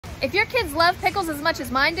If your kids love pickles as much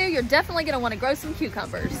as mine do, you're definitely gonna wanna grow some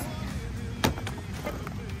cucumbers.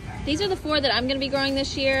 These are the 4 that I'm gonna be growing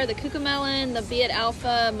this year: the Cucamelon, the Be It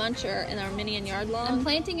Alpha, Muncher, and our Mini and Yard Lawn. I'm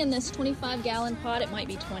planting in this 25-gallon pot. It might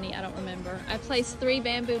be 20, I don't remember. I placed 3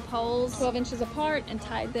 bamboo poles 12 inches apart and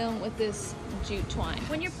tied them with this jute twine.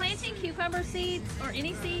 When you're planting cucumber seeds, or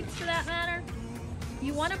any seeds for that matter,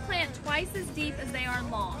 you want to plant twice as deep as they are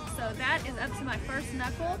long. So that is up to my first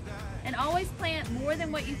knuckle. And always plant more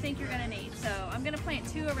than what you think you're going to need. So I'm going to plant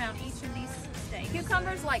 2 around each of these stakes.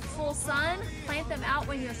 Cucumbers like full sun. Plant them out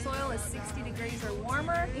when your soil is 60 degrees or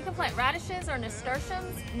warmer. You can plant radishes or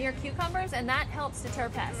nasturtiums near cucumbers, and that helps deter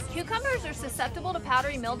pests. Cucumbers are susceptible to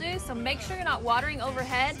powdery mildew, so make sure you're not watering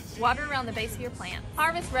overhead. Water around the base of your plant.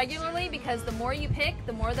 Harvest regularly, because the more you pick,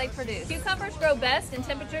 the more they produce. Cucumbers grow best in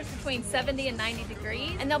temperatures between 70 and 90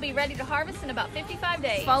 degrees, and they'll be ready to harvest in about 55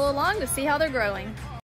 days. Follow along to see how they're growing.